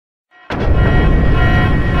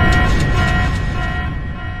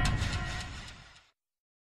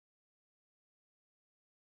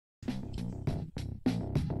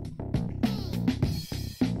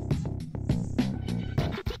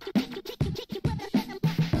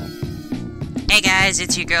Hey guys,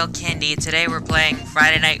 it's your girl Kindy. Today we're playing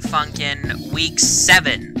Friday Night Funkin' Week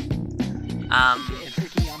 7.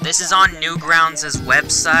 This is on Newgrounds'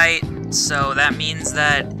 website, so that means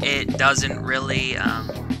that it doesn't really,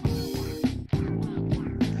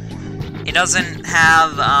 it doesn't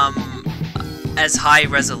have, as high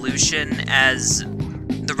resolution as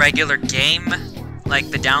the regular game, like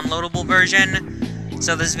the downloadable version.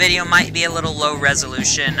 So this video might be a little low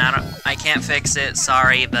resolution. I can't fix it,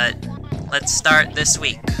 sorry, but let's start this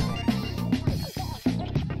week.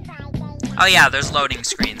 Oh yeah, there's loading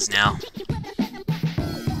screens now.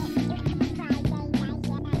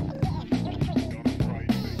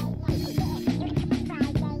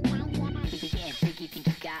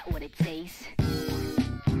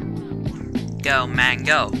 Go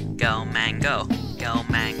mango, go mango, go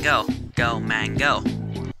mango, go mango.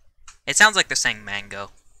 It sounds like they're saying mango.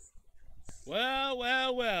 Well,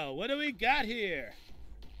 what do we got here?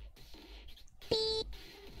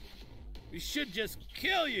 We should just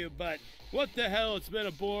kill you, but what the hell, it's been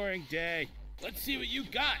a boring day. Let's see what you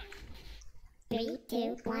got. 3,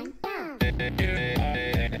 2, 1, go!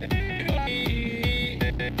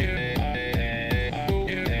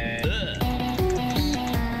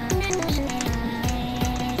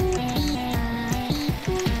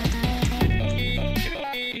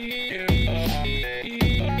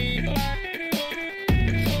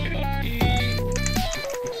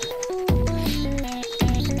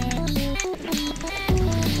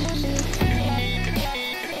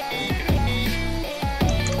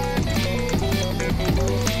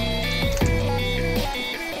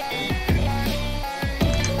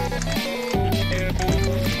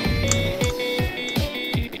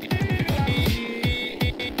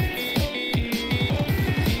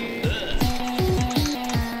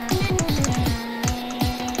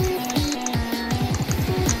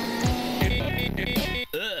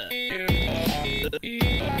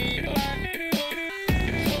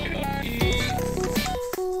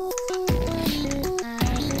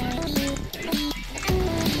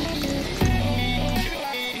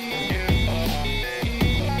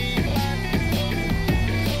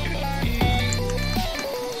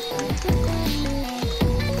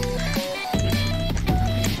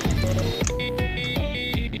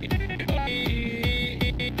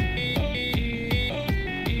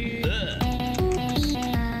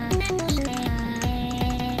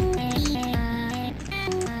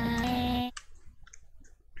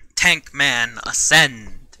 Tankman,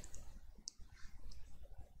 ascend!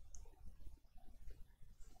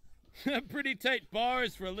 Pretty tight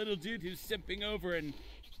bars for a little dude who's simping over an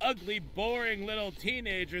ugly, boring little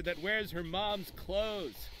teenager that wears her mom's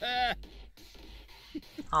clothes.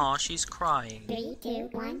 Aw, she's crying. 3, 2,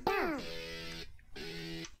 1, go!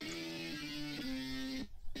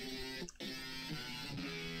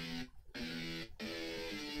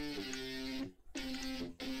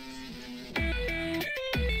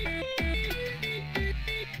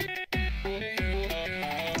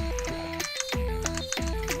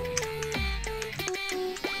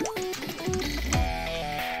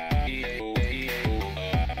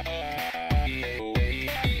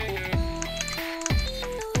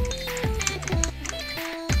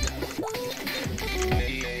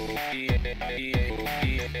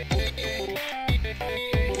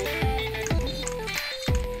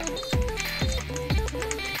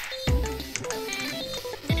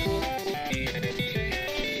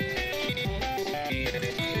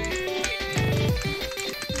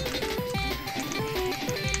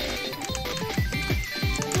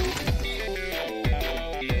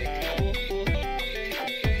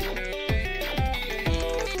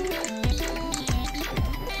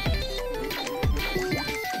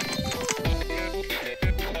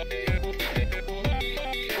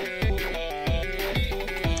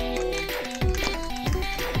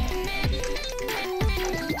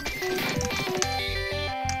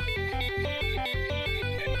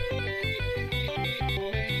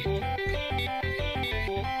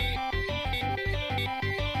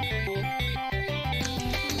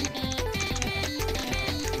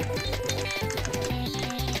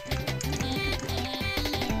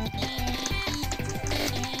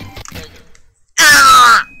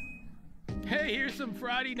 Hey, here's some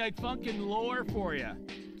Friday Night Funkin' lore for you.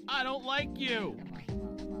 I don't like you.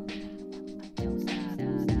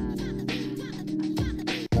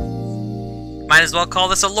 Might as well call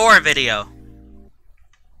this a lore video.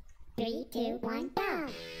 3, 2, 1, go!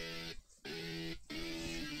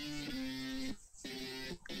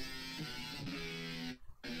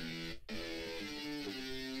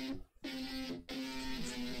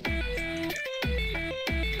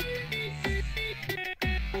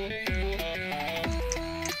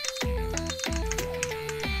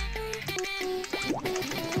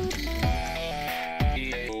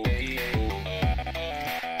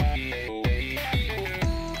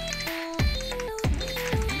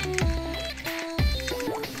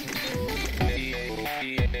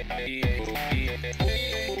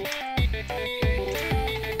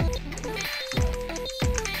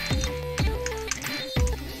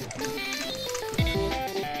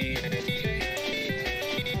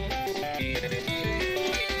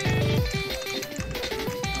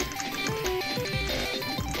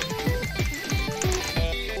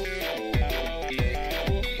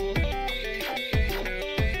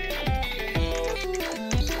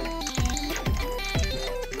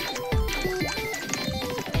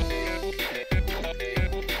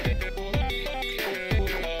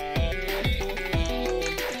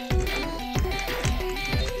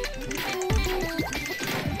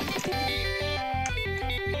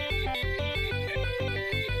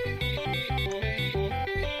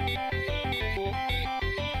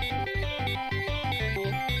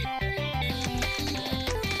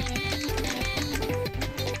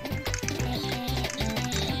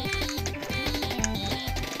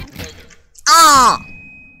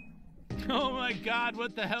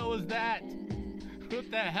 what the hell was that? What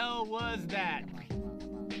the hell was that?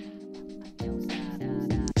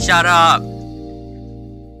 Shut up!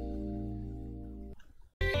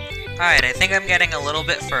 Alright, I think I'm getting a little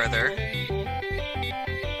bit further.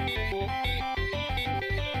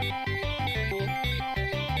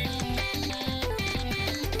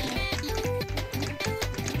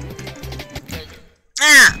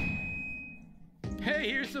 Ah! Hey,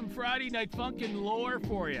 here's some Friday Night Funkin' lore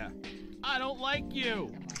for you. I don't like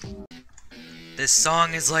you. This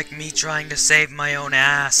song is like me trying to save my own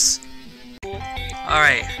ass.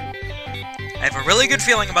 Alright. I have a really good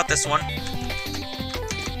feeling about this one.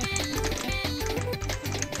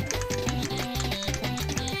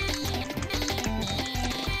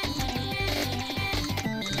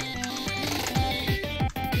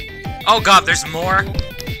 Oh god, there's more?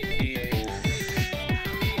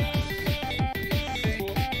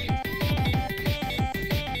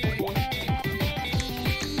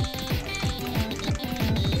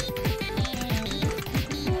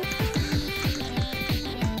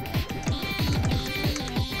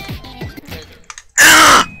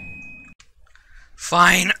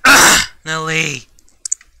 Fine. Nelly.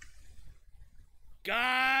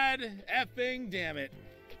 God effing damn it.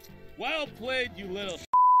 Well played, you little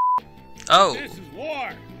Oh. This is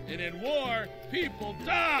war, and in war, people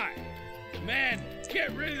die. Man,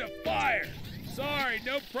 get rid of the fire. Sorry,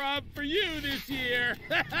 no problem for you this year.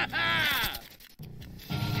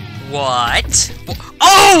 What?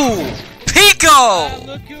 Oh! Pico!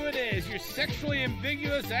 Look who it is, your sexually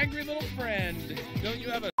ambiguous, angry little friend. Don't you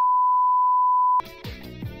have a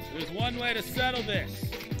There's one way to settle this.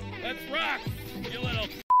 Let's rock, you little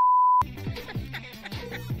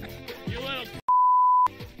You little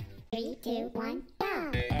 3, 2, 1,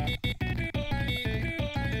 go!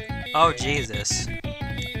 Oh, Jesus.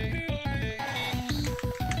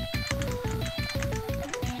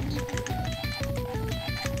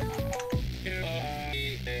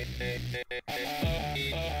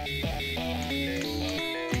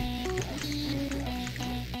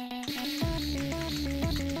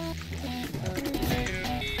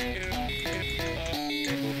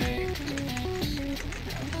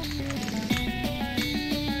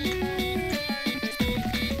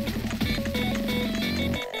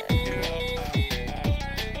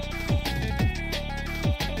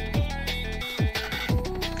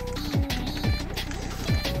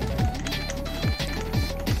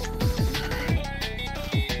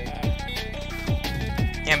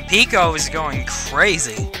 And Pico is going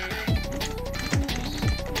crazy.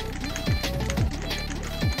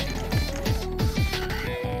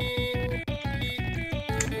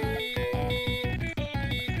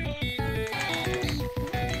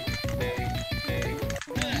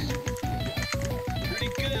 pretty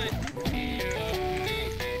good.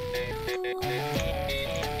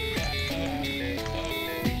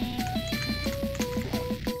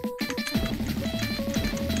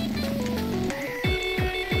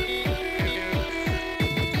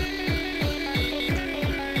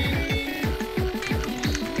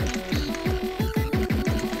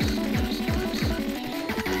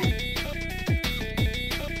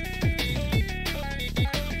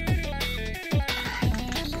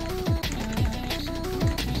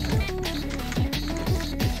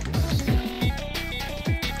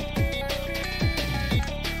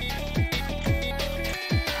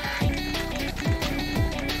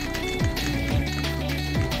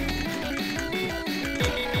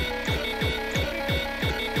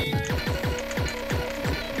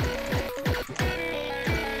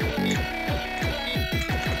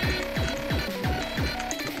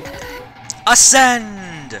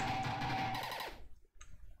 Ascend!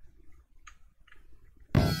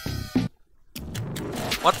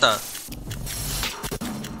 What the?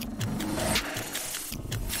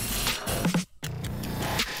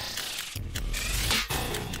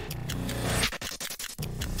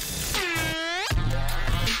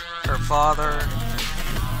 Her father,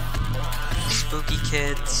 spooky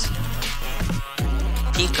kids,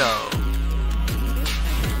 Pico,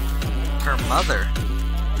 her mother,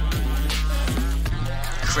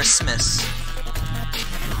 Christmas,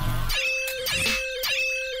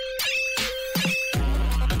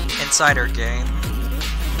 Insider Game,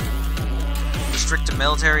 Restricted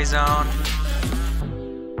Military Zone,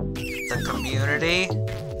 The Community,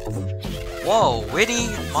 whoa, Witty,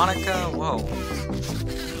 Monica, whoa,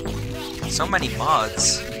 so many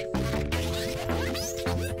mods.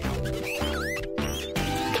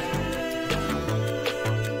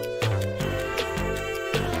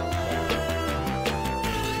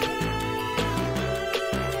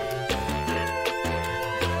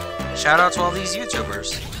 Shout out to all these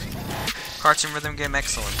YouTubers. Cartoon rhythm game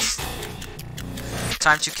excellence.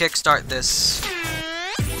 Time to kickstart this.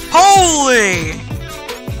 Holy!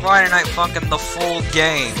 Friday Night Funkin' the full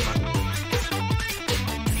game.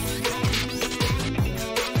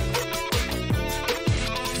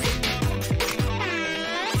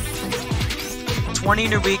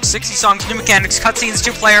 New weeks, 60 songs, new mechanics, cutscenes,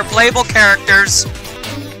 2-player, playable characters,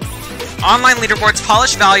 online leaderboards,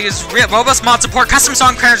 polished values, robust mod support, custom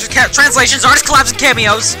song characters, translations, artist collabs, and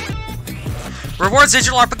cameos. Rewards,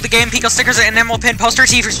 digital art book, the game, Pico stickers, and enamel pin, poster,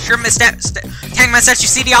 t-shirt, Tankman sets you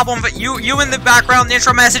CD album, you in the background, the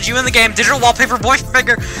intro message, you in the game, digital wallpaper, voice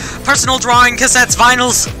figure, personal drawing, cassettes,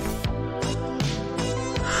 vinyls.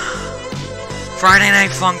 Friday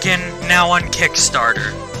Night Funkin' now on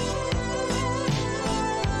Kickstarter.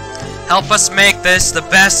 Help us make this the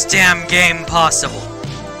best damn game possible.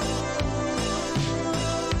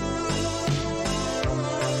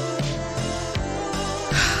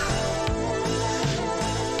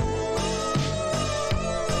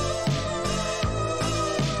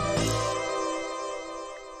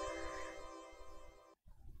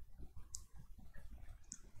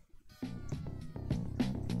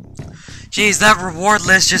 Jeez, that reward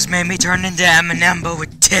list just made me turn into Eminem but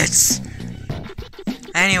with tits.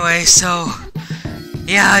 Anyway, so,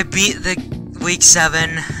 yeah, I beat the week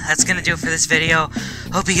 7. That's gonna do it for this video.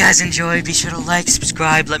 Hope you guys enjoyed. Be sure to like,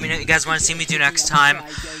 subscribe, let me know what you guys want to see me do next time.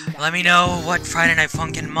 Let me know what Friday Night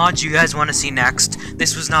Funkin' mod you guys want to see next.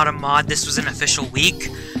 This was not a mod, this was an official week.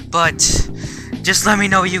 But, just let me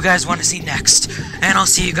know what you guys want to see next. And I'll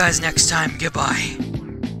see you guys next time. Goodbye.